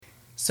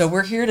So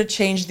we're here to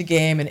change the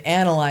game and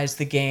analyze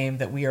the game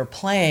that we are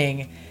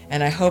playing,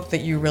 and I hope that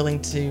you're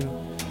willing to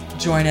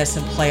join us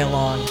and play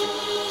along.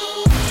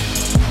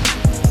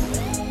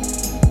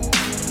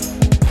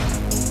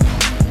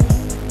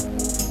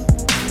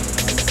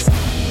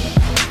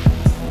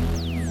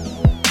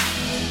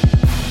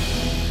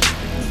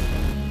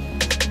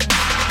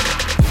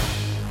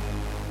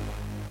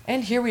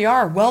 And here we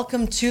are.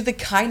 Welcome to the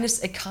Kindness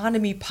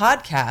Economy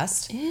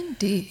podcast.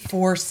 Indeed.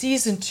 For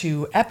season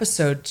 2,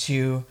 episode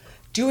 2,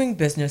 Doing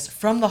Business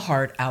from the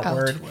Heart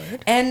Outward.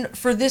 And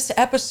for this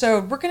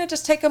episode, we're going to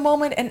just take a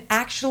moment and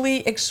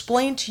actually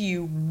explain to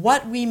you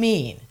what we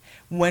mean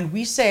when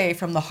we say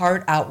from the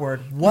heart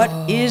outward.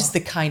 What is the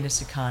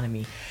Kindness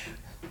Economy?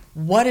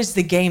 What is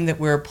the game that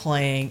we're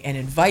playing? And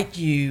invite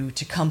you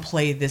to come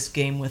play this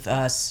game with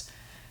us.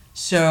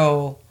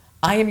 So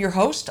I am your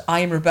host. I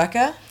am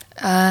Rebecca.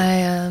 I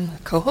am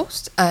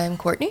co-host. I'm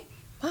Courtney.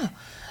 Wow.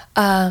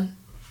 And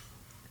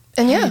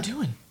yeah. How are you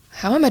doing?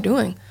 How am I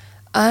doing?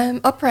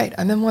 I'm upright.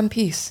 I'm in one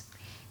piece.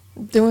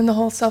 Doing the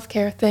whole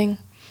self-care thing.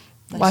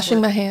 Washing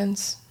my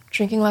hands.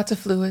 Drinking lots of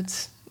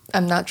fluids.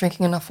 I'm not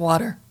drinking enough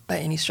water by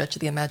any stretch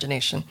of the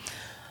imagination.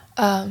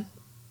 So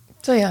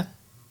yeah.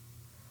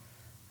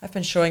 I've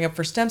been showing up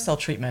for stem cell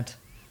treatment,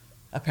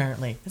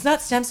 apparently. It's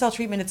not stem cell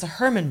treatment, it's a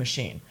Herman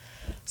machine.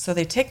 So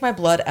they take my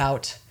blood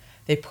out,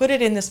 they put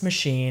it in this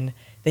machine,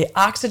 they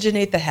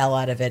oxygenate the hell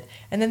out of it,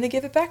 and then they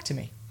give it back to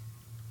me.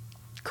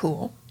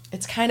 Cool.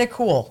 It's kind of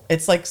cool.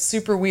 It's like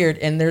super weird,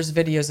 and there's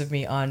videos of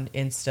me on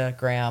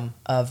Instagram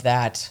of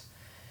that,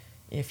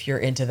 if you're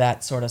into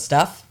that sort of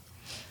stuff.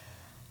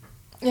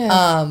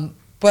 Yeah.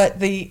 But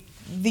the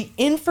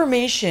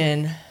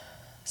information,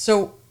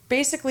 so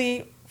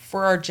basically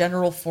for our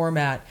general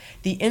format,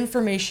 the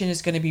information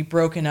is going to be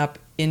broken up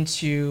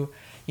into,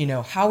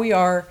 how we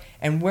are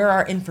and where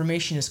our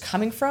information is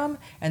coming from,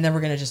 and then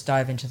we're going to just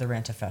dive into the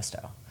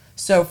Rantifesto.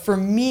 So for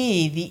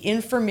me, the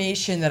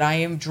information that I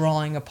am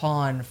drawing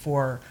upon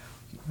for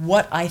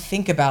what I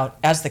think about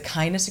as the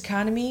Kindness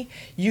Economy,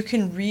 you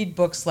can read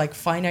books like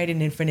Finite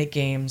and Infinite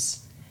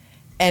Games,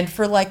 and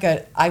for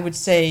I would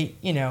say,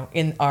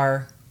 in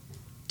our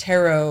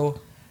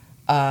tarot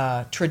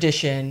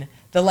tradition,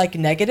 the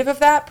negative of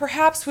that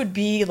perhaps would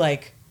be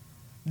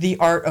The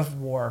Art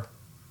of War,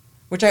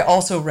 which I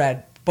also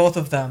read, both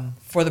of them,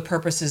 for the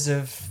purposes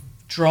of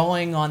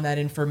drawing on that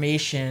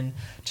information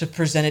to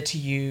present it to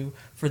you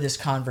for this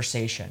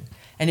conversation.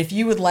 And if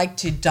you would like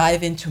to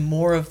dive into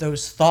more of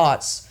those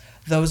thoughts,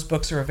 those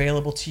books are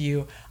available to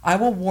you. I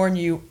will warn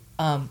you,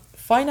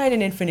 Finite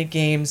and Infinite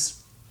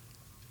Games,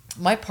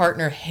 my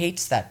partner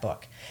hates that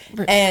book.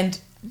 And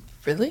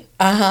really?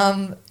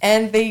 And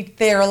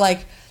they're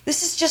like,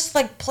 this is just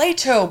like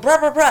Plato,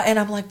 blah, blah, blah. And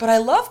I'm like, but I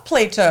love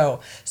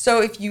Plato.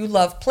 So if you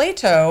love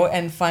Plato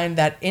and find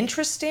that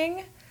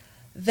interesting,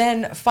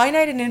 then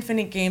Finite and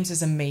Infinite Games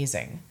is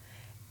amazing.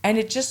 And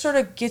it just sort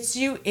of gets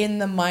you in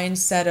the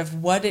mindset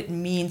of what it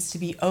means to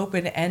be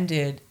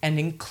open-ended and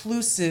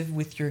inclusive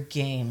with your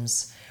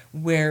games,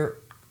 where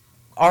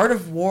Art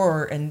of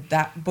War and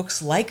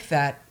books like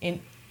that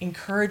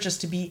encourage us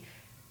to be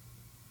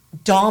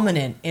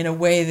dominant in a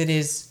way that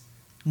is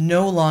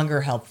no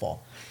longer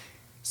helpful.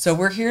 So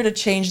we're here to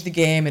change the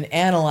game and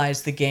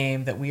analyze the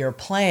game that we are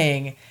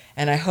playing,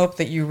 and I hope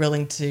that you're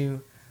willing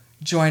to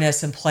join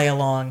us and play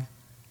along.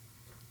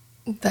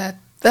 That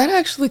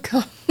actually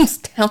comes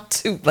down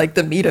to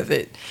the meat of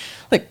it.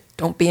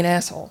 Don't be an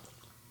asshole.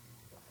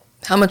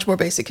 How much more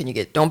basic can you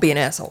get? Don't be an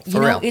asshole. For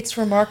real. It's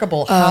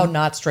remarkable how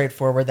not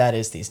straightforward that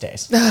is these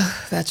days.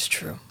 That's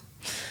true.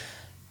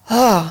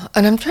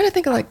 And I'm trying to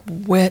think of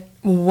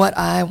what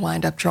I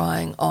wind up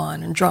drawing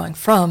on and drawing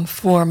from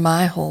for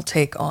my whole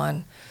take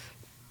on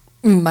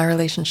my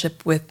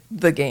relationship with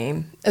the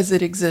game as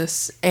it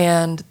exists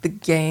and the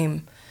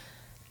game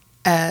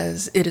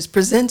as it is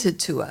presented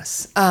to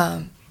us.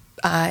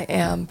 I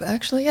am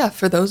actually,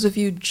 for those of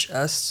you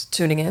just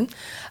tuning in,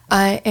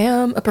 I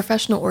am a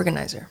professional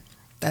organizer.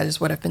 That is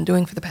what I've been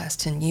doing for the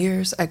past 10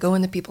 years. I go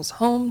into people's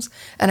homes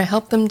and I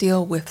help them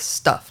deal with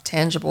stuff,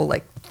 tangible,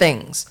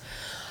 things.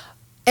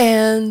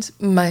 And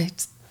my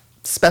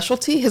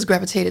specialty has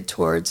gravitated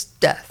towards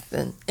death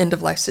and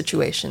end-of-life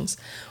situations,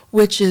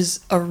 which is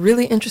a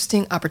really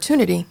interesting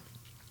opportunity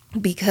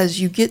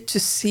because you get to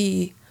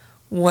see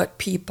what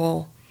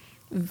people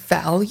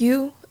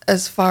value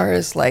as far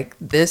as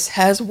this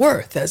has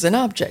worth as an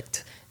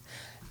object,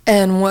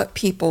 and what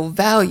people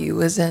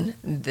value as in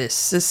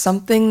this is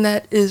something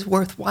that is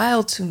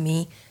worthwhile to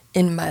me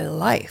in my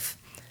life.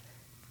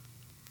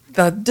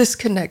 The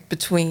disconnect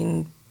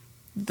between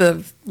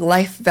the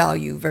life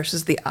value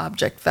versus the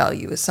object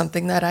value is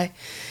something that I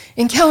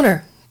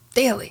encounter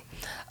daily.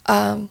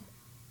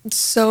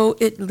 So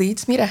it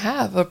leads me to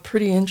have a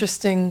pretty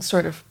interesting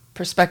sort of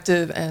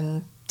perspective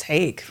and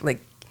take,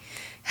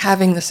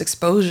 having this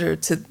exposure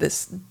to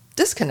this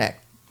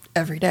disconnect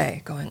every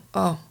day, going,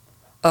 oh,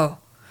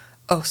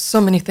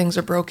 so many things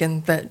are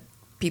broken that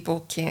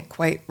people can't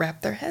quite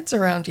wrap their heads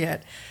around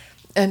yet.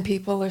 And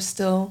people are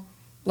still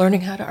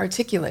learning how to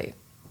articulate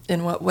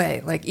in what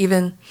way.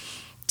 Even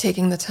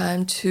taking the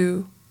time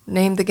to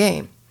name the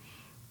game,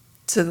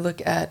 to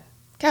look at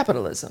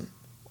capitalism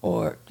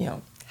or,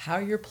 How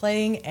you're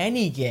playing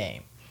any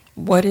game.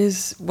 what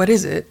is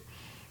it?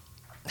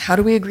 How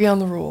do we agree on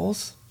the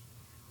rules?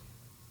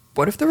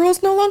 What if the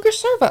rules no longer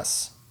serve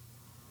us?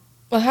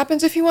 What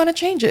happens if you want to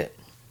change it?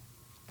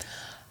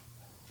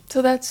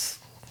 So that's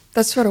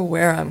sort of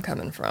where I'm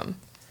coming from.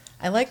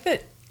 I like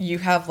that you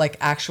have like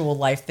actual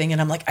life thing,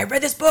 and I'm like, I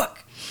read this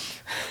book.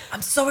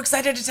 I'm so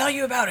excited to tell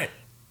you about it.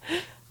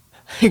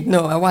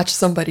 No, I watched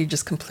somebody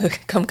just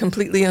come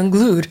completely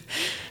unglued.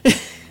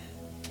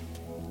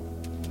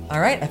 All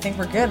right, I think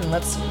we're good, and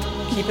let's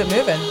keep it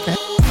moving.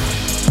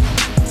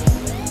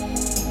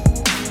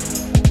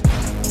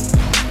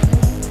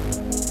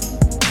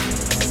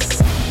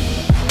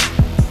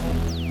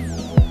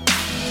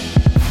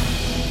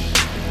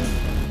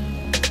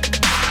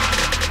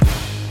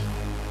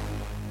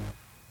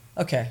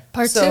 Okay.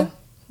 Part so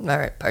 2? All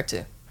right, part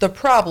 2. The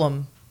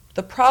problem,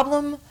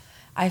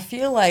 I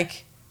feel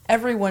like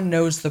everyone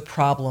knows the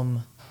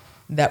problem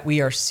that we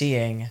are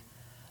seeing,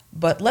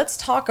 but let's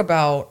talk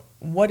about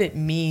what it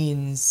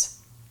means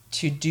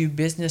to do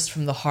business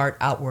from the heart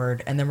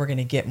outward, and then we're going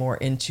to get more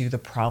into the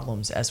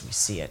problems as we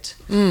see it.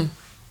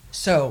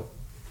 So,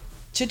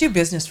 to do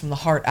business from the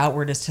heart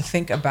outward is to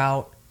think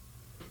about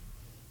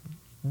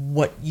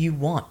what you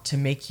want to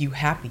make you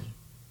happy.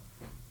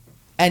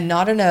 And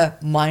not in a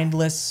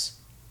mindless,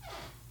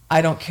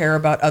 I don't care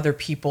about other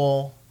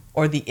people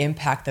or the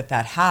impact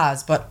that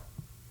has, but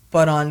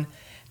on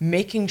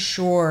making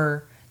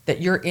sure that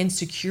your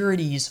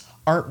insecurities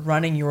aren't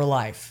running your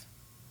life.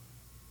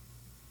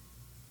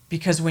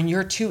 Because when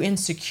you're too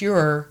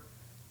insecure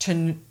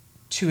to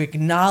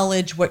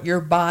acknowledge what your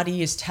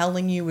body is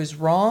telling you is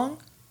wrong,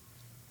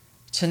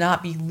 to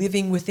not be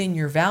living within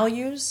your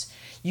values,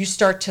 you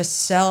start to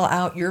sell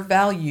out your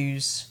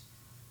values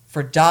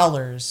for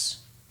dollars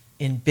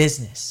in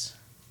business.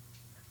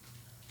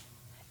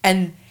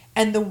 And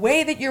the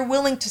way that you're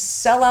willing to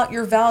sell out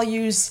your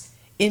values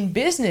in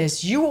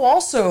business, you're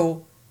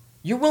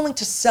willing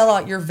to sell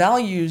out your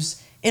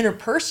values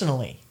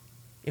interpersonally.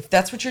 If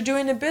that's what you're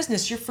doing in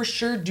business, you're for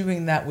sure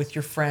doing that with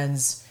your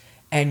friends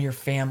and your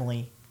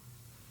family.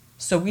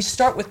 So we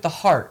start with the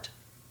heart.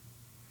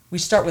 We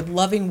start with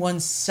loving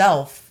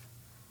oneself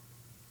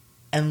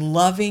and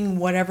loving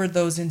whatever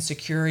those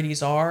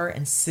insecurities are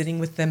and sitting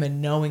with them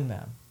and knowing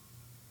them.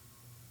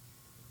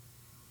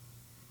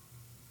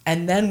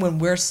 And then when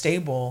we're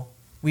stable,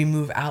 we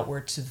move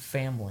outward to the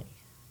family.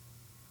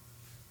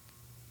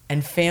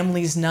 And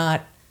family's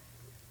not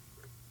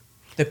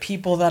the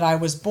people that I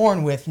was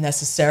born with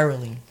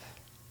necessarily.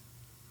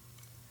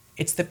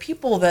 It's the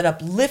people that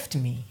uplift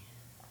me,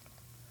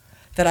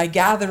 that I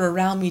gather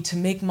around me to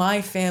make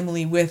my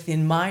family with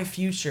in my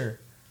future,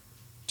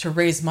 to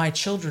raise my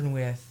children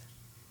with.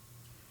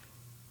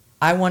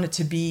 I want it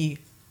to be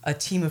a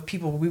team of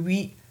people where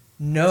we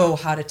know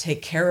how to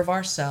take care of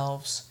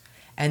ourselves,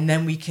 and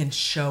then we can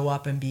show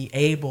up and be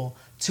able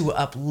to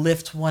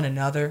uplift one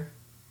another.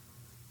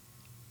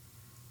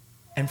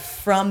 And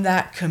from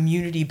that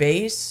community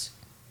base,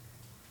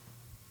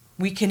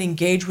 we can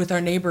engage with our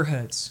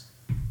neighborhoods.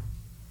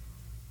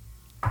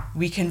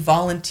 We can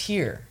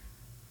volunteer.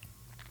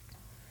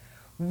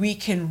 We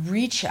can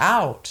reach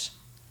out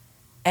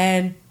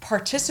and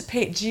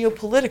participate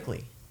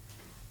geopolitically.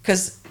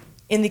 Because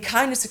in the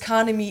kindness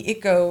economy,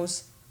 it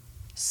goes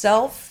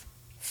self,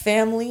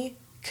 family,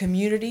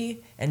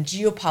 community, and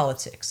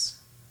geopolitics.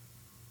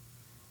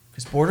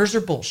 Because borders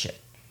are bullshit.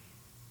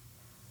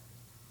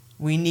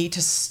 We need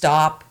to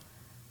stop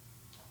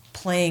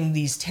playing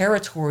these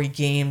territory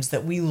games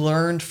that we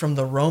learned from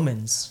the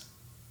Romans.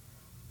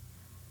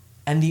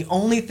 And the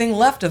only thing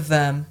left of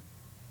them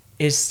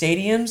is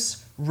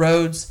stadiums,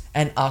 roads,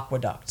 and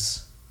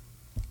aqueducts.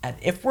 And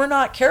if we're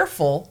not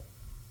careful,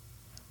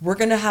 we're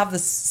going to have the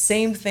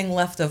same thing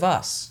left of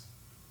us.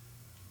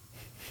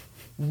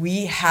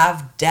 We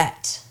have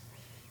debt.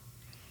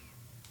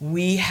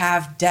 We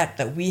have debt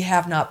that we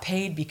have not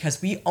paid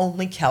because we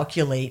only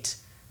calculate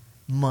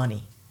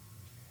money.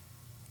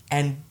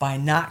 And by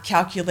not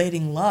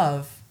calculating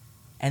love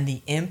and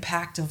the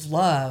impact of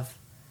love,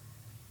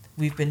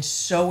 we've been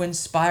so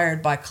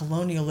inspired by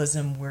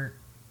colonialism, we're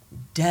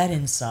dead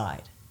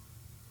inside.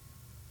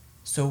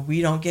 So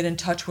we don't get in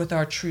touch with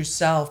our true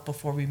self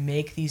before we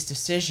make these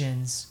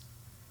decisions.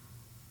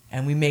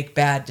 And we make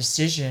bad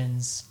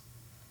decisions.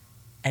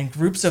 And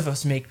groups of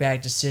us make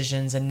bad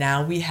decisions. And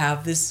now we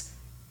have this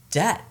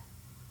debt.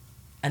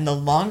 And the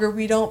longer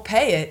we don't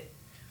pay it,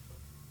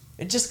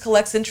 it just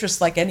collects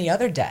interest like any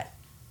other debt.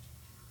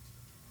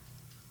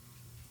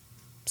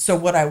 So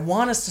what I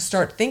want us to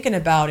start thinking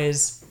about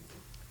is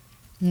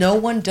no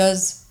one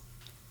pays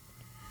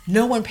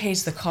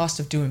the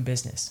cost of doing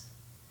business.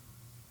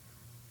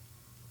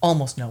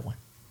 Almost no one.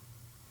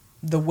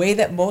 The way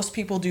that most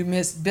people do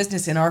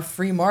business in our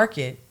free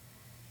market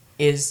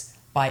is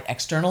by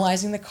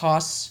externalizing the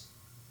costs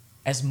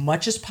as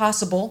much as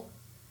possible.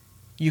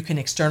 You can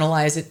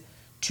externalize it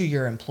to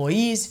your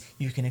employees.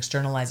 You can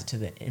externalize it to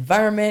the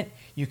environment.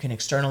 You can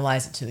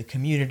externalize it to the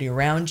community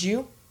around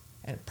you.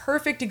 And a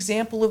perfect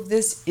example of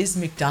this is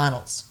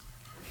McDonald's.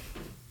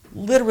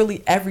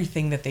 Literally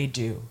everything that they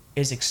do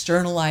is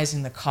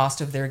externalizing the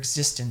cost of their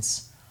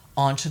existence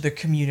onto the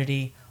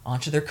community,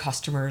 onto their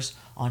customers,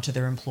 onto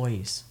their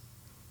employees.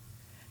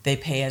 They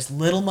pay as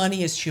little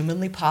money as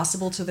humanly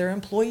possible to their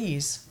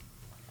employees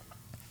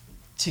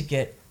to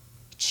get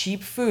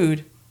cheap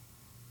food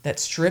that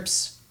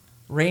strips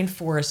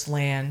rainforest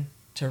land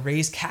to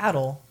raise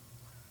cattle,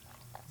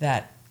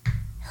 that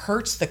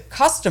hurts the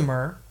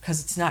customer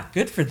because it's not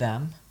good for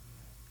them,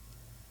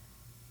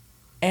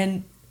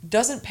 and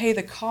doesn't pay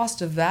the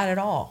cost of that at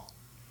all.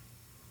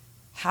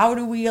 How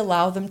do we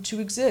allow them to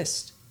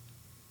exist?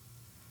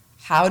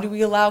 How do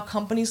we allow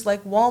companies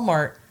like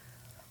Walmart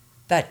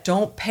that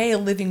don't pay a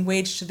living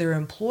wage to their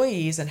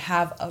employees and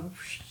have a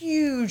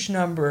huge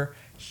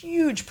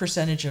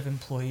percentage of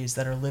employees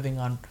that are living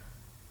on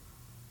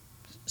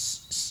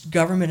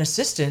government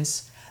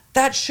assistance?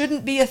 That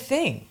shouldn't be a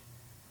thing.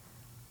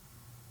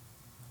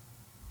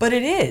 But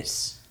it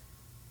is.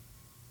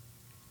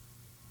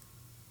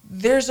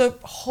 There's a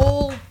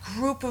whole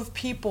group of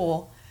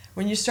people,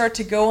 when you start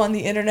to go on the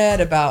internet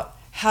about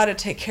how to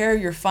take care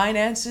of your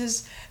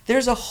finances,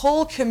 there's a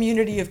whole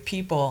community of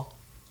people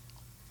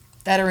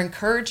that are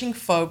encouraging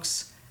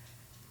folks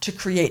to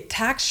create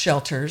tax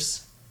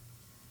shelters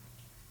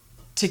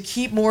to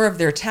keep more of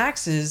their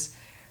taxes.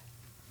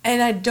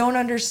 And I don't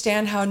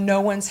understand how no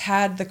one's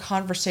had the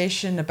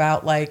conversation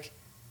about, like,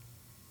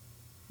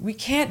 we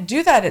can't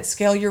do that at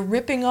scale. You're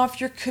ripping off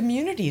your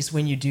communities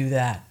when you do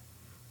that.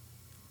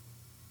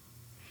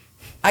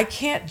 I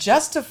can't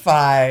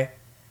justify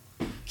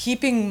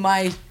keeping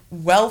my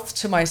wealth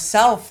to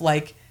myself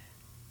like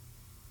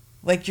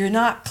you're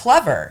not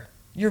clever.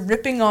 You're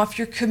ripping off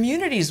your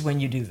communities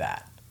when you do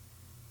that.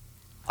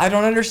 I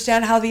don't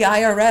understand how the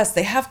IRS,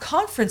 they have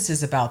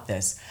conferences about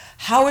this.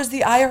 How is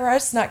the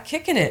IRS not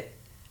kicking it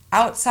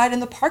outside in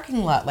the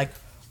parking lot, like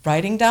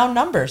writing down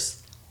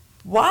numbers?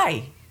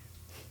 Why?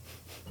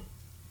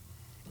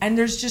 And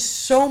there's just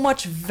so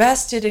much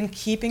vested in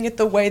keeping it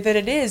the way that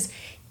it is,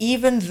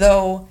 even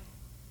though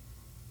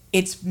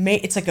it's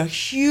like a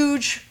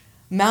huge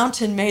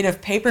mountain made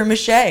of paper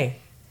mache.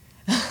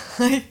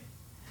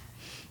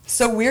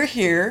 So we're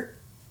here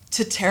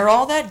to tear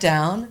all that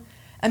down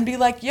and be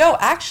like, yo,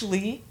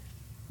 actually,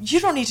 you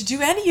don't need to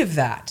do any of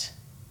that.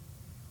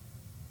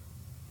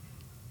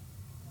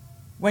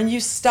 When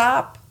you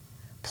stop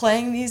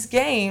playing these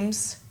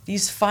games,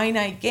 these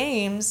finite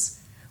games,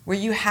 where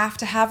you have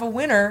to have a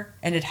winner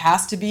and it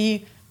has to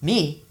be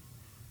me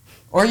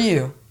or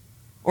you,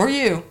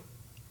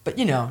 but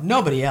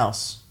nobody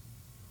else.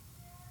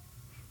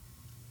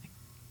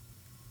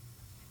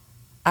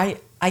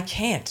 I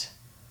can't.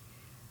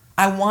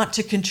 I want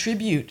to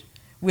contribute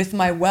with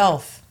my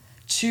wealth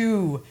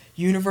to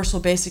universal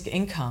basic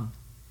income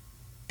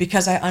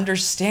because I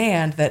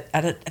understand that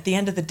at the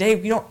end of the day,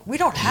 we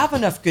don't have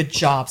enough good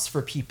jobs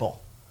for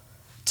people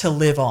to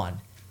live on.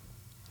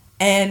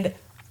 And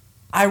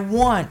I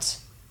want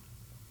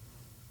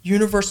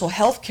universal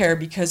health care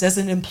because as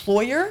an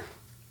employer,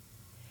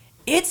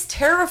 it's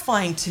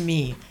terrifying to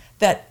me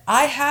that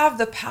I have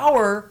the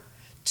power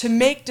to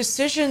make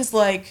decisions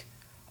like,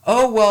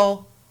 oh,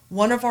 well,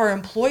 one of our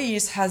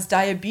employees has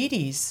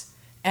diabetes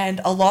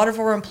and a lot of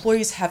our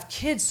employees have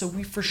kids, so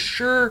we for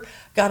sure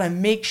got to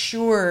make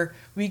sure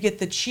we get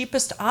the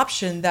cheapest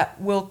option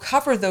that will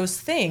cover those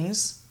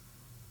things.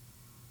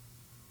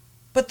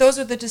 But those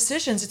are the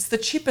decisions. It's the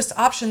cheapest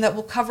option that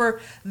will cover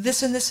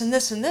this and this and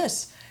this and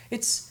this.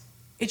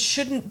 It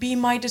shouldn't be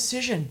my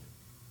decision.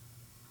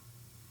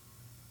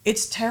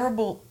 It's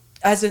terrible.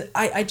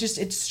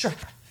 It's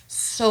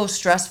so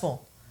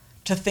stressful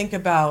to think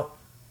about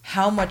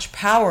how much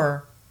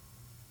power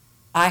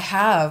I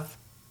have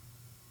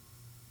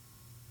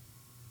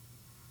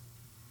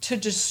to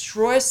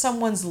destroy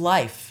someone's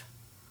life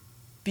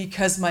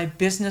because my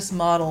business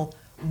model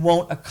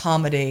won't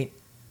accommodate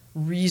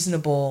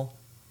reasonable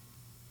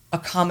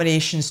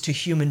accommodations to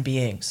human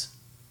beings.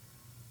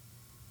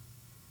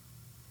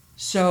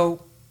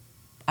 So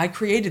I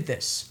created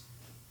this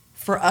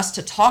for us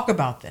to talk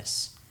about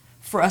this,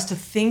 for us to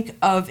think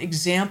of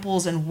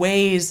examples and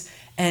ways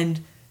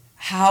and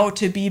how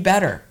to be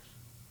better.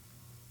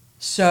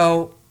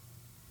 So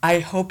I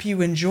hope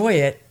you enjoy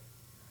it.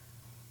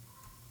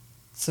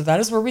 So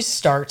that is where we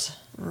start.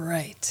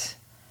 Right.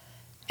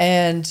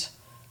 And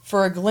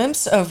for a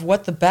glimpse of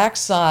what the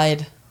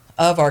backside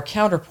of our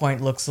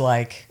counterpoint looks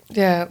like.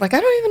 Yeah, I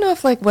don't even know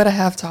if what I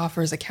have to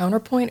offer is a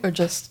counterpoint or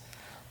just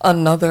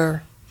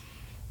another.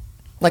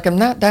 I'm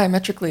not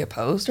diametrically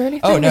opposed or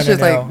anything. Oh, no, it's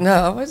just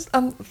no.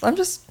 I'm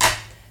just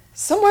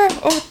somewhere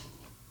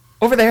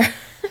over there.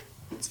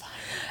 It's fine.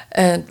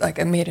 And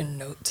I made a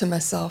note to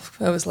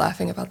myself. I was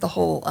laughing about the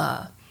whole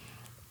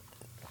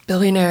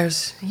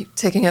billionaires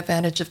taking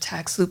advantage of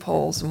tax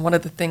loopholes. And one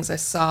of the things I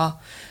saw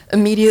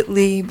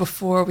immediately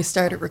before we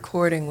started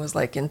recording was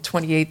in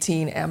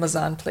 2018,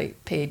 Amazon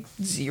paid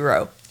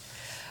zero.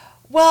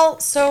 Well,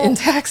 so in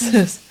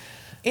taxes.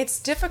 It's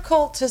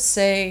difficult to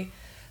say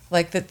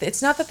Like that,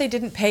 it's not that they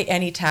didn't pay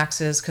any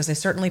taxes, because they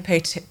certainly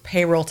pay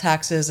payroll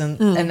taxes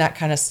and that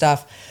kind of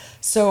stuff.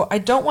 So I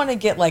don't want to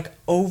get like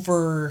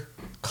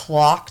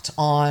overclocked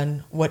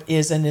on what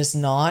is and is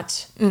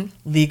not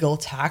legal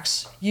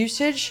tax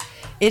usage.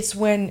 It's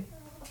when,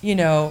 you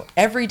know,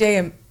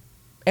 everyday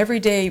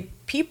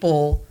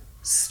people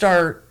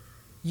start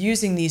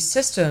using these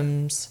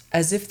systems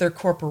as if they're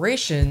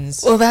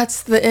corporations. Well,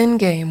 that's the end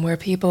game, where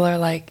people are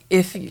like,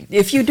 if you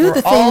do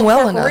For the all thing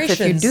well enough, if you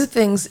corporations. do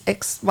things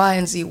X, Y,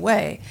 and Z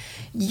way,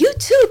 you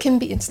too can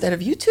be, instead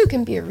of you too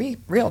can be a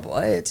real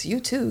boy, it's you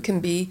too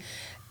can be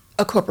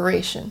a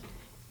corporation.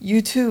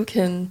 You too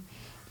can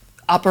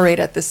operate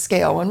at this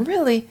scale. And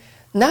really,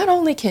 not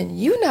only can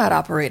you not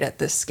operate at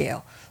this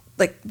scale,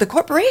 like the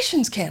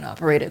corporations can't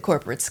operate at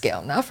corporate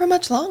scale. Not for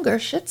much longer.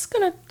 Shit's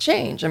gonna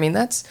change. I mean,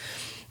 that's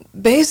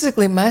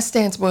basically my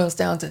stance boils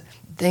down to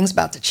things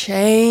about to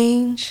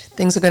change.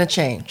 Things are gonna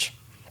change.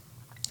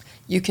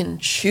 You can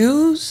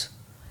choose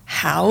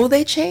how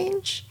they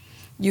change.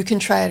 You can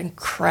try and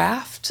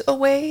craft a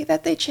way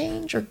that they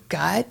change or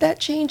guide that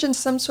change in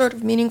some sort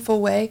of meaningful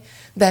way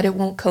that it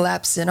won't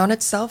collapse in on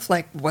itself,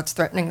 like what's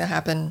threatening to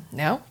happen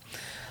now.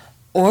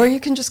 Or you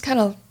can just kind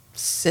of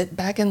sit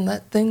back and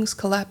let things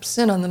collapse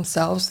in on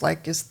themselves,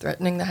 like is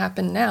threatening to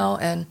happen now,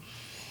 and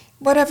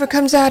whatever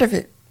comes out of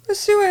it, let's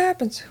see what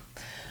happens.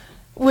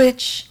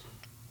 Which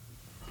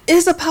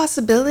is a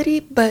possibility,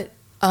 but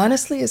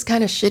honestly is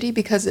kind of shitty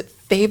because it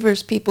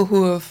favors people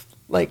who have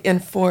like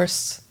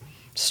enforced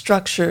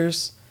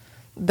structures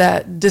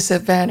that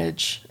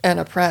disadvantage and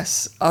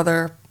oppress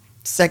other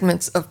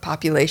segments of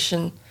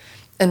population,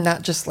 and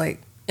not just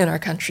like in our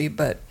country,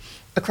 but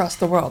across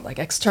the world, like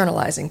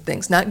externalizing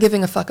things, not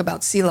giving a fuck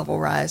about sea level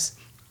rise,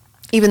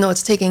 even though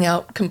it's taking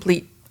out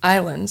complete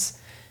islands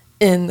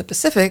in the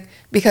Pacific,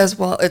 because,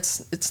 well,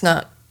 it's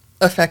not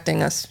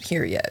affecting us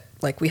here yet.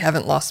 Like, we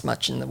haven't lost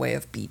much in the way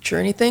of beach or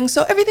anything,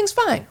 so everything's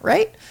fine,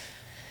 right?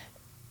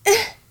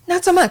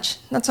 Not so much.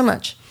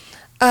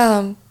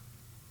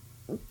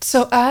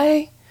 So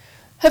I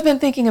have been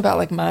thinking about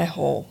like my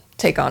whole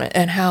take on it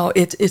and how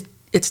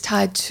it's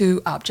tied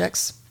to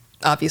objects,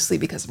 obviously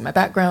because of my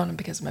background and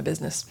because of my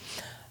business.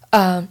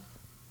 And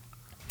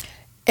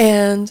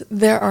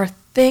there are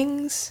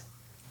things,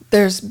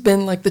 there's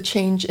been like the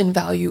change in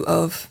value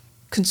of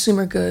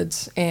consumer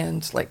goods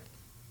and like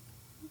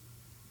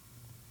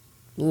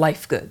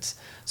life goods.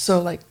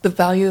 So like the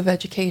value of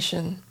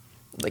education,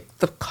 like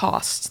the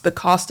cost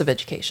of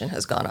education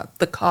has gone up.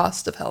 The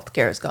cost of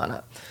healthcare has gone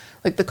up.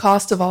 Like the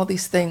cost of all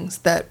these things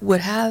that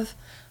would have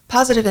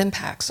positive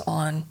impacts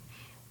on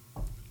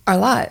our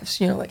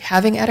lives, you know, like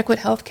having adequate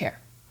healthcare.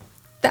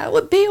 That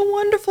would be a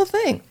wonderful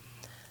thing.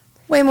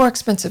 Way more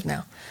expensive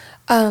now.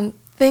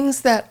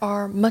 Things that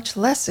are much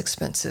less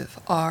expensive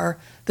are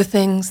the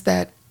things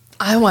that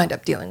I wind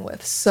up dealing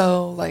with.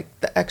 So like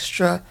the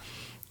extra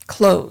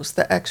clothes,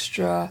 the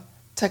extra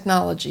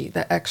technology,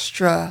 the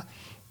extra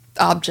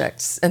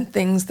objects and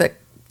things that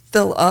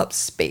fill up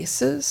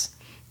spaces.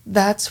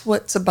 That's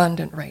what's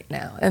abundant right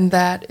now. And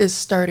that is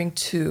starting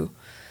to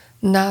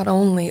not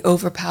only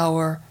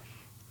overpower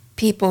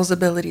people's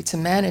ability to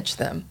manage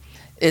them,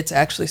 it's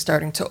actually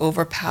starting to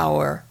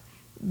overpower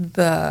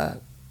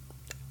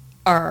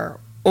our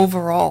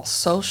overall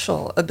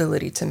social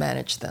ability to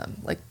manage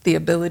them. Like the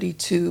ability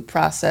to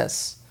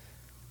process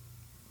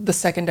the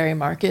secondary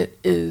market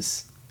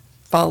is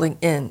falling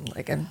in.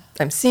 Like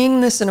I'm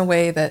seeing this in a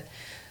way that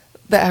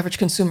the average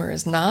consumer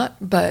is not,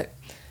 but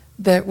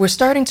that we're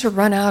starting to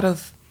run out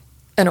of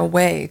a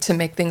way to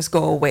make things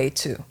go away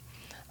too.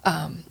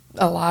 A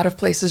lot of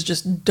places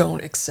just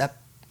don't accept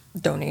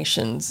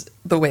donations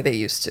the way they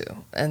used to,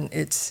 and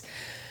it's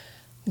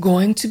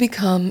going to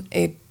become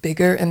a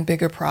bigger and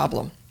bigger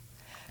problem.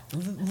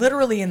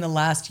 Literally in the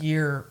last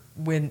year,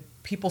 when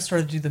people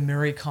started to do the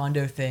Marie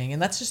Kondo thing, and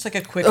that's just like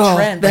a quick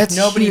trend. Like That's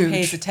nobody huge.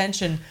 pays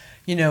attention,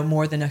 you know,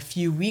 more than a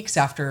few weeks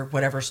after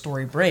whatever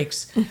story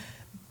breaks.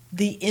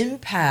 The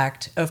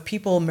impact of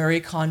people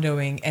Marie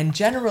Kondoing and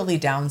generally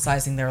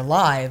downsizing their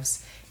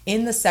lives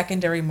in the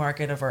secondary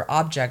market of our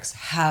objects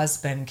has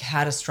been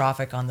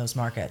catastrophic on those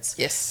markets.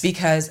 Yes.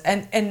 Because,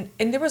 and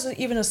there was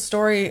even a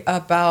story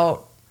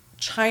about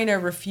China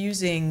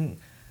refusing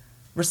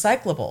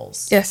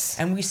recyclables. Yes.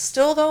 And we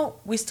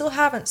still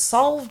haven't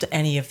solved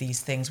any of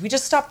these things. We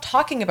just stopped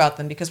talking about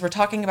them because we're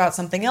talking about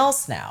something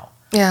else now.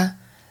 Yeah.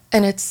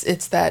 And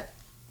it's that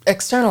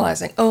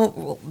externalizing. Oh,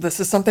 well,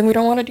 this is something we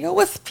don't want to deal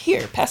with.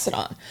 Here, pass it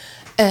on.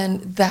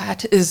 And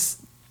that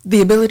is,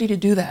 the ability to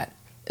do that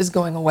is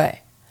going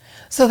away.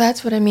 So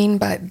that's what I mean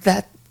by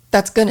that.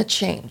 That's going to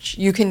change.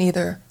 You can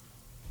either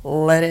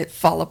let it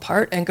fall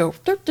apart and go,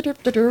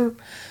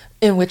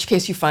 in which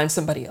case you find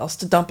somebody else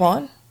to dump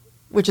on,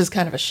 which is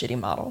kind of a shitty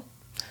model.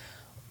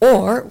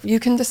 Or you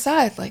can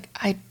decide, like,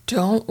 I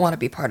don't want to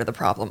be part of the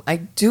problem. I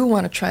do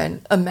want to try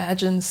and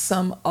imagine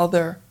some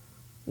other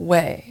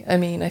way. I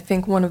mean, I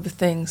think one of the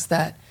things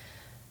that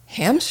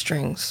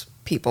hamstrings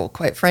people,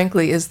 quite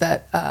frankly, is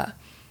that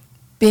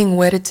being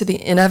wedded to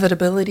the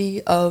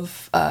inevitability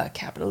of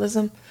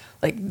capitalism,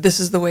 Like, this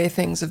is the way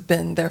things have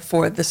been,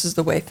 therefore this is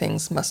the way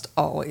things must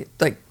always,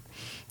 like,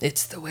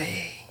 it's the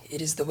way,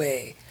 it is the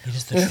way. It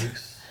is the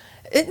truth.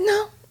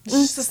 No. It's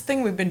just this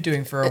thing we've been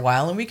doing for a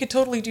while, and we could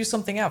totally do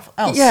something else.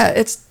 Yeah,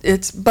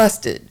 it's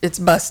busted. It's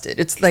busted.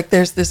 It's like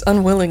there's this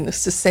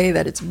unwillingness to say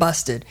that it's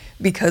busted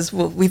because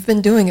we've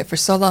been doing it for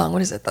so long.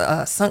 What is it?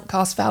 The sunk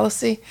cost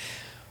fallacy?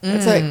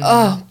 It's like,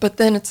 oh, but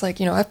then it's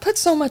like, I've put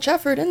so much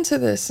effort into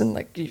this, and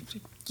like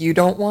you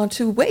don't want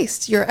to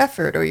waste your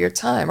effort or your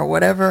time or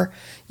whatever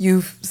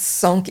you've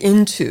sunk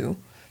into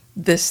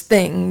this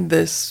thing,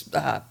 this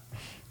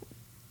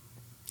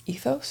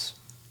ethos?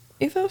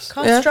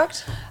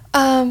 Construct?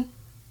 Yeah.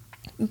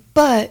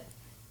 But,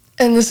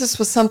 and was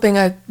something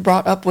I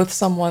brought up with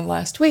someone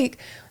last week,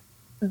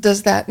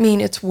 does that mean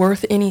it's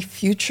worth any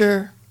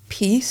future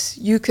peace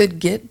you could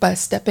get by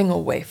stepping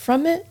away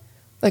from it?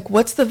 Like,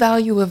 what's the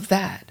value of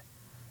that?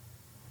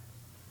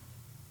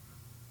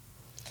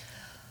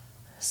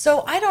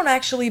 So I don't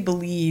actually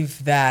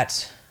believe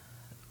that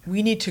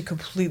we need to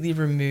completely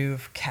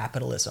remove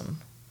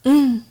capitalism.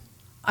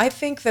 I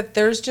think that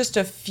there's just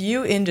a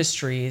few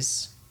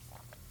industries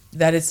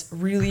that it's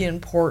really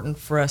important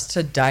for us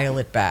to dial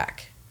it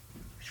back.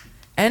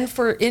 And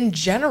for, in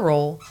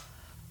general,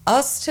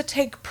 us to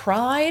take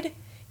pride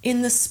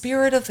in the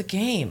spirit of the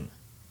game.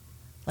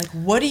 Like,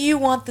 what do you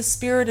want the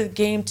spirit of the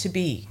game to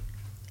be?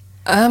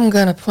 I'm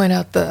going to point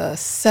out the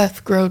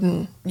Seth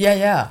Godin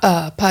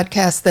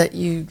podcast that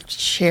you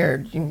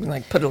shared. You can,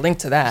 like, put a link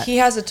to that. He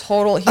has a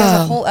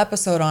whole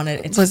episode on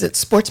it. Was it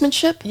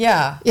sportsmanship?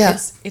 Yeah. Yeah.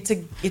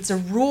 It's a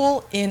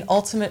rule in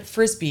Ultimate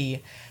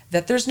Frisbee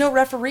that there's no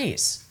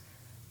referees.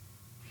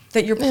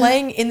 That you're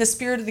playing in the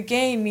spirit of the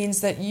game means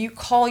that you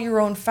call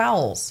your own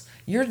fouls.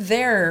 You're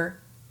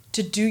there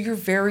to do your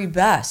very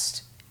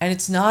best. And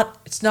it's not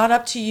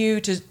up to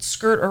you to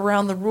skirt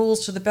around the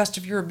rules to the best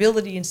of your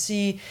ability and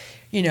see,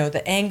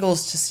 the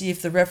angles to see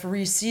if the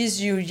referee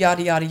sees you,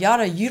 yada, yada,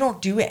 yada. You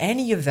don't do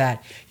any of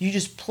that. You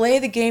just play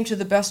the game to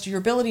the best of your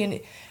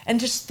ability. And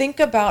just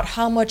think about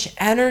how much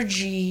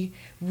energy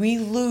we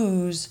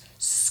lose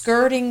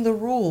skirting the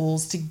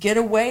rules to get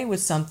away with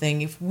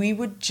something if we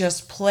would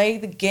just play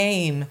the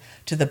game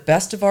to the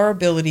best of our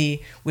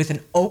ability with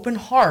an open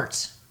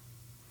heart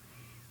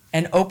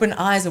and open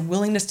eyes, a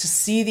willingness to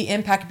see the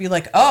impact and be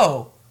like,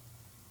 oh,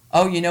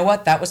 you know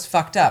what? That was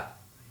fucked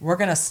up. We're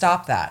going to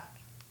stop that.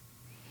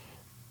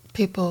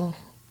 People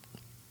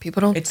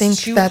don't think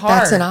that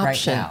that's an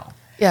option. Right now.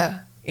 Yeah.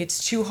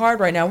 It's too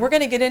hard right now. We're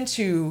going to get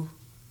into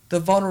the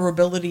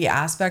vulnerability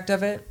aspect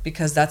of it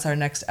because that's our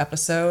next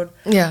episode.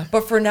 Yeah.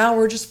 But for now,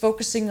 we're just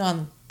focusing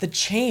on the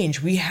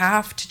change. We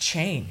have to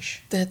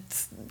change.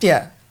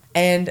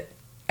 And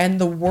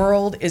the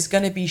world is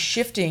going to be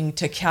shifting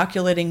to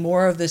calculating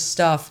more of this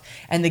stuff.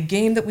 And the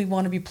game that we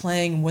want to be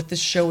playing, what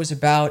this show is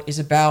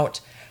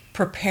about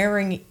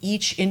preparing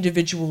each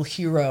individual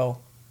hero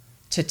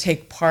to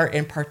take part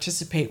and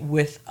participate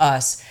with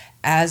us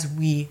as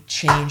we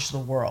change the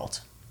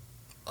world.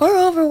 Or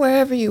over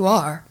wherever you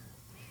are.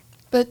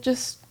 But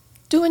just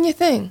doing your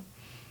thing.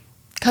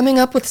 Coming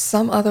up with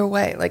some other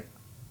way. Like,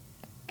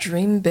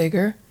 dream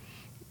bigger.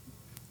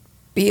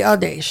 Be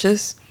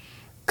audacious.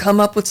 Come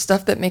up with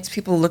stuff that makes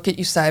people look at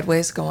you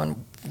sideways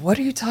going, what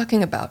are you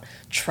talking about?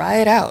 Try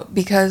it out.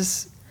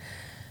 Because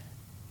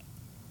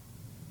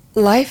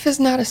life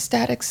is not a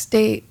static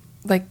state.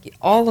 Like,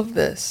 all of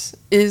this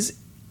is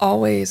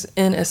always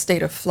in a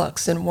state of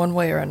flux in one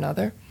way or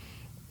another.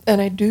 And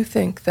I do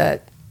think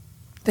that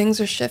things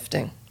are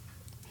shifting.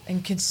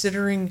 And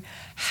considering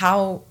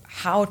how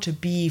to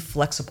be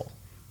flexible,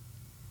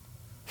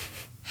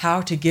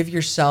 how to give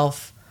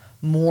yourself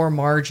more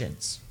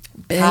margins,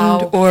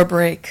 bend or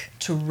break,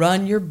 to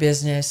run your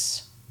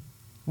business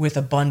with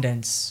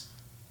abundance.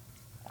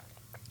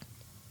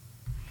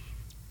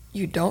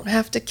 You don't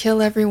have to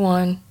kill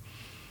everyone.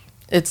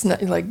 It's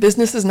not like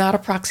business is not a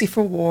proxy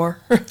for war.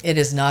 It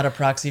is not a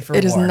proxy for war.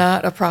 It is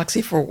not a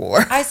proxy for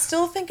war. I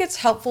still think it's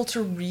helpful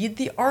to read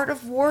The Art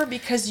of War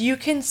because you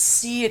can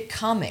see it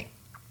coming.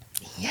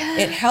 Yeah.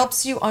 It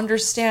helps you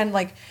understand,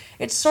 like,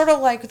 it's sort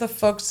of like the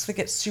folks that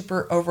get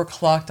super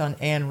overclocked on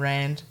Ayn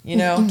Rand,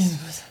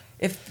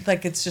 If,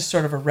 like, it's just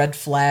sort of a red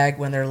flag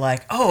when they're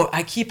like, oh,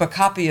 I keep a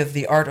copy of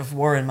The Art of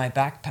War in my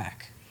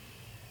backpack.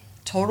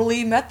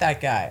 Totally met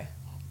that guy.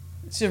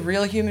 It's a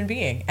real human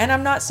being. And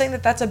I'm not saying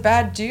that that's a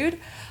bad dude.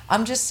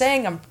 I'm just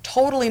saying I'm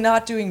totally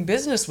not doing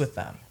business with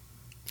them.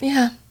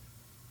 Yeah.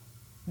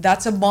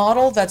 That's a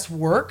model that's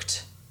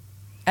worked,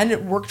 and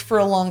it worked for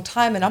a long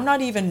time, and I'm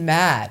not even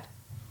mad.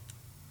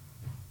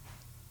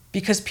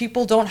 Because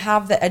people don't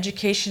have the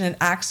education and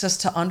access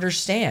to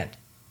understand.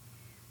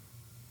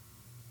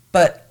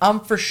 But I'm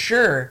for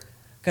sure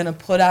going to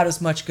put out as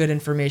much good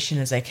information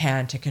as I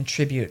can to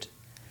contribute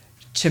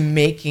to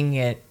making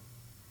it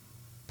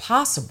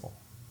possible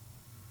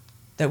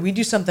that we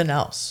do something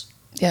else.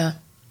 Yeah.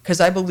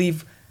 Because I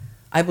believe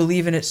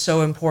in it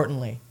so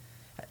importantly.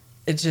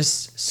 It's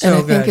just so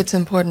good. And I think it's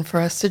important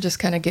for us to just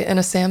kind of get in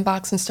a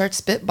sandbox and start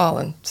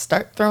spitballing,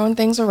 start throwing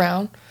things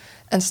around,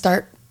 and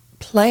start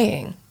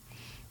playing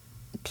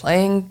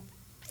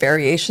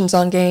variations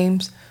on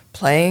games,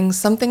 playing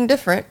something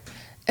different,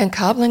 and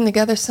cobbling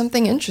together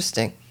something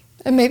interesting.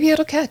 And maybe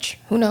it'll catch.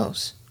 Who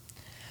knows?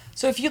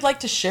 So if you'd like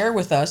to share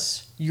with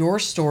us your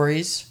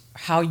stories,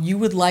 how you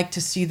would like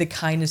to see the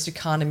kindness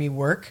economy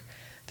work,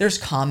 there's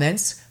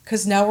comments,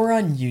 because now we're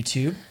on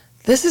YouTube.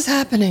 This is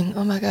happening.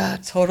 Oh my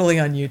God. Totally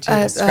on YouTube.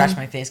 I scratch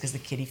my face because the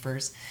kitty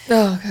furs.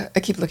 Oh, God. I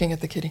keep looking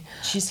at the kitty.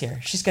 She's here.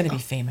 She's going to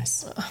be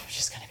famous.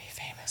 She's going to be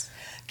famous.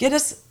 Get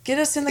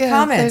us in the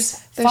comments.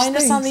 There's Find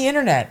us on things. the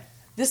internet.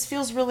 This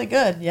feels really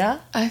good, yeah?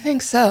 I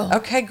think so.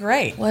 Okay,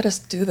 great. Let us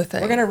do the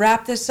thing. We're going to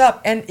wrap this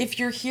up. And if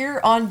you're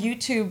here on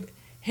YouTube,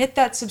 hit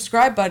that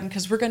subscribe button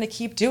because we're going to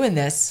keep doing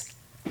this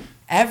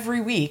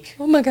every week.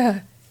 Oh my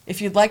God. If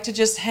you'd like to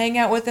just hang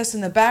out with us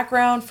in the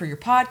background for your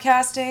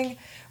podcasting,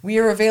 we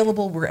are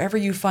available wherever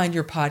you find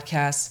your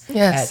podcasts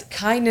Yes. at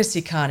Kindness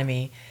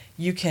Economy.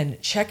 You can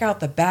check out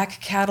the back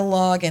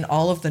catalog and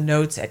all of the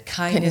notes at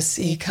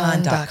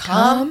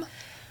kindnessecon.com.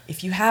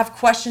 If you have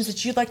questions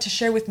that you'd like to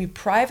share with me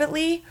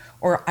privately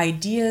or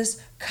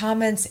ideas,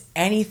 comments,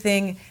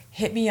 anything,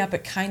 hit me up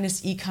at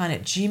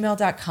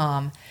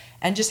kindnessecon@gmail.com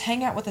and just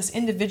hang out with us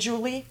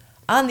individually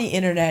on the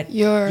internet.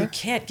 You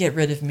can't get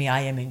rid of me. I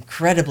am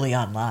incredibly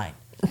online.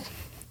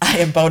 I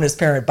am Bonus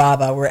Parent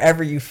Baba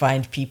wherever you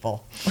find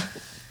people.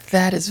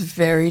 That is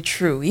very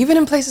true. Even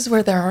in places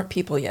where there aren't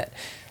people yet.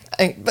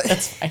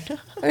 That's fine.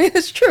 I mean,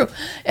 it's true.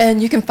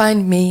 And you can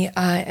find me.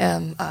 I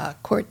am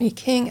Courtney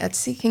King at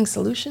Seeking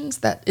Solutions.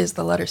 That is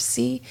the letter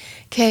C,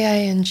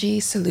 King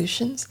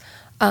Solutions.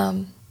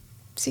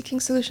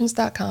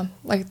 SeekingSolutions.com.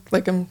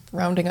 Like I'm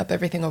rounding up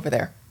everything over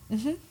there.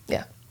 Mm-hmm.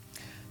 Yeah.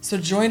 So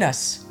join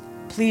us.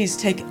 Please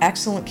take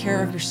excellent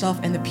care of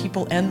yourself and the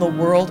people and the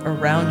world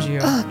around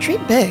you.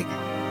 Treat big.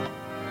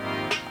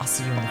 I'll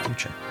see you in the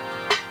future.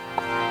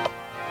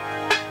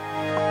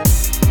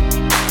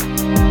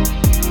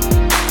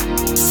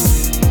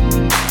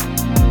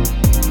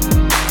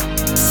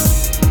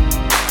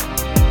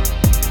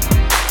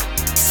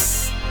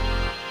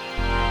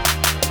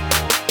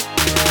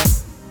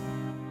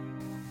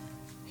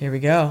 Here we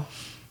go.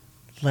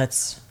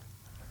 Let's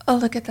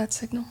look at that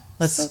signal.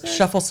 Let's So good.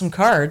 shuffle some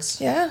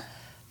cards. Yeah.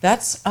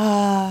 That's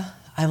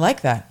I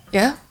like that.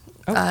 Yeah.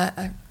 Oh.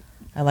 I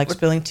like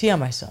spilling tea on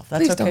myself.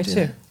 That's Please okay don't do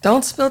too. that.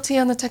 Don't spill tea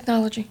on the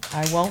technology.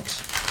 I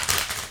won't.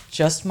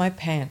 Just my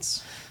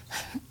pants.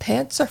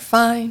 Pants are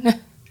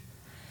fine.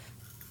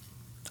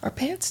 Are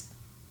pants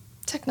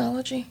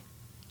technology?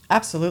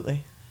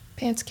 Absolutely.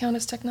 Pants count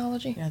as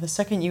technology? Yeah, the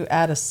second you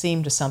add a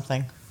seam to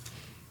something.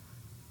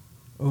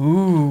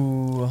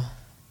 Ooh.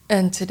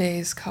 And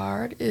today's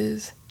card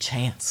is...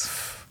 Chance.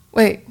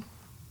 Wait.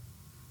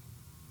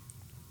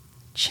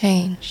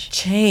 Change.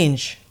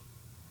 Change.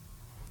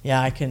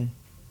 Yeah, I can...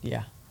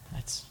 Yeah,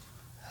 that's...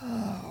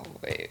 Oh,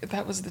 wait.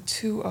 That was the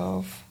Two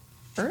of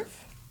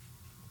Earth?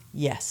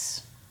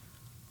 Yes.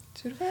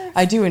 Two of Earth?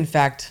 I do, in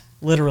fact,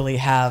 literally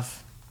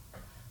have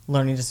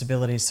learning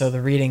disabilities, so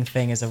the reading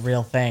thing is a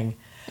real thing.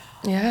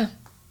 Yeah.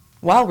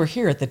 While we're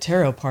here at the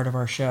tarot part of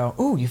our show...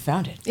 Ooh, you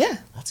found it. Yeah.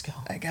 Let's go.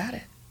 I got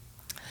it.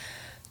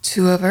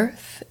 Two of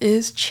Earth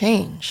is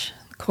change.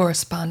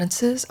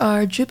 Correspondences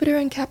are Jupiter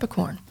and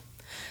Capricorn.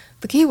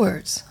 The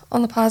keywords,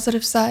 on the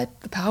positive side,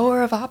 the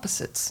power of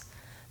opposites,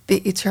 the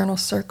eternal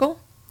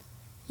circle,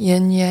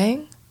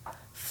 yin-yang,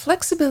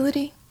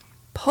 flexibility,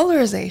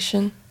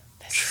 polarization,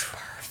 This is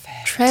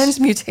perfect.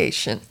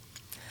 transmutation.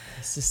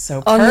 This is so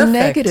On perfect. the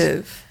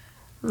negative,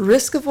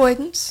 risk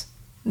avoidance,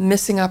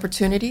 missing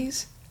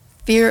opportunities,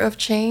 fear of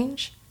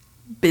change,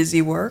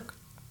 busy work.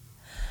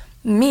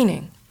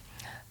 Meaning,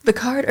 the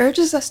card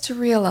urges us to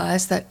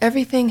realize that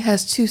everything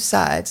has two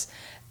sides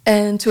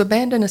and to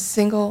abandon a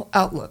single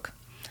outlook.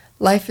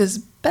 Life is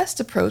best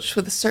approached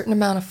with a certain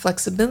amount of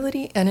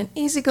flexibility and an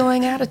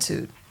easygoing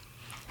attitude.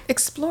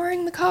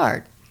 Exploring the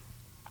card.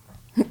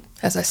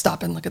 As I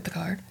stop and look at the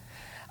card.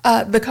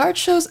 The card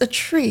shows a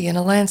tree in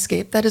a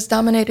landscape that is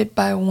dominated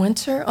by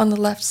winter on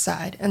the left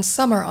side and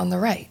summer on the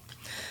right.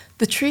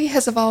 The tree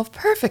has evolved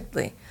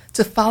perfectly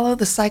to follow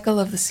the cycle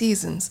of the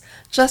seasons,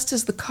 just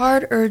as the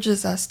card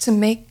urges us to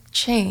make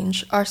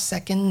change our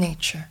second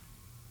nature.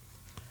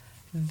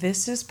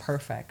 This is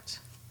perfect.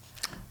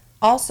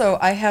 Also,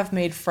 I have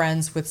made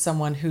friends with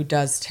someone who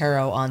does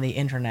tarot on the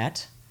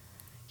internet.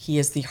 He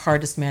is the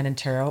hardest man in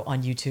tarot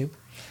on YouTube.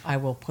 I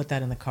will put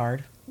that in the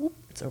card. Whoop,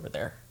 it's over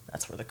there.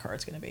 That's where the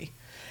card's going to be.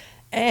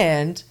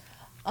 And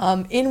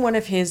in one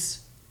of his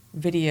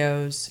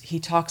videos,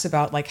 he talks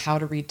about like how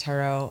to read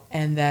tarot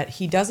and that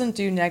he doesn't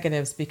do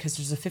negatives because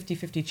there's a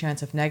 50-50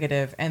 chance of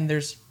negative and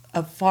there's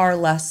a far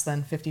less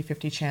than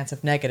 50-50 chance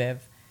of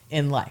negative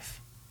in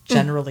life,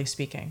 generally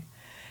speaking.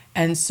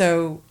 And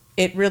so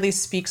it really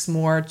speaks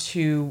more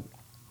to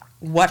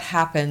what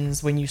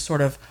happens when you sort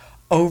of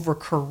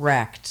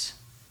overcorrect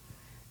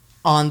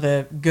on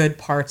the good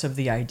parts of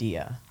the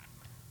idea.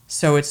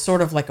 So it's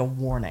sort of like a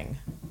warning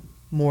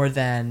more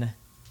than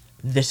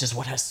this is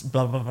what has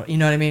blah, blah, blah. You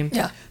know what I mean?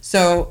 Yeah.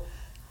 So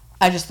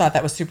I just thought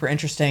that was super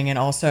interesting. And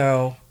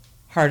also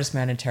hardest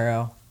man in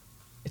tarot.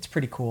 It's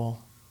pretty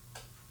cool.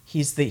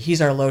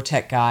 He's our low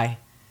tech guy.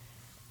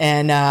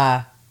 And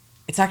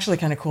it's actually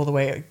kind of cool the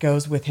way it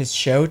goes with his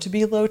show to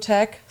be low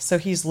tech. So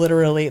he's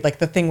literally like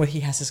the thing where he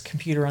has his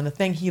computer on the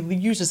thing. He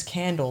uses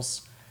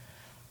candles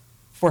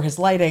for his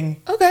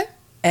lighting. Okay.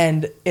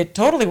 And it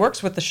totally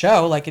works with the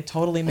show. Like it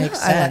totally makes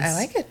sense. I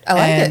like it. I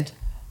like it.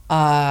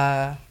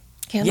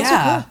 Candles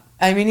are cool.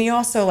 I mean, he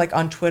also like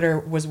on Twitter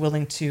was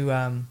willing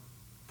to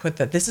put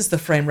that this is the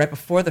frame right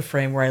before the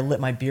frame where I lit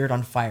my beard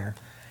on fire,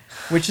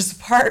 which is the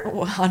part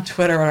on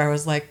Twitter where I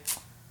was like,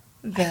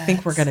 I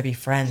think we're gonna be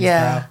friends,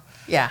 bro.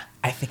 Yeah.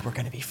 I think we're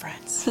gonna be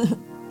friends.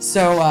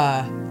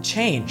 So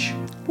change.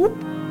 Whoop.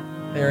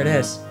 There it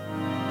is.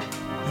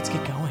 Let's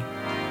get going.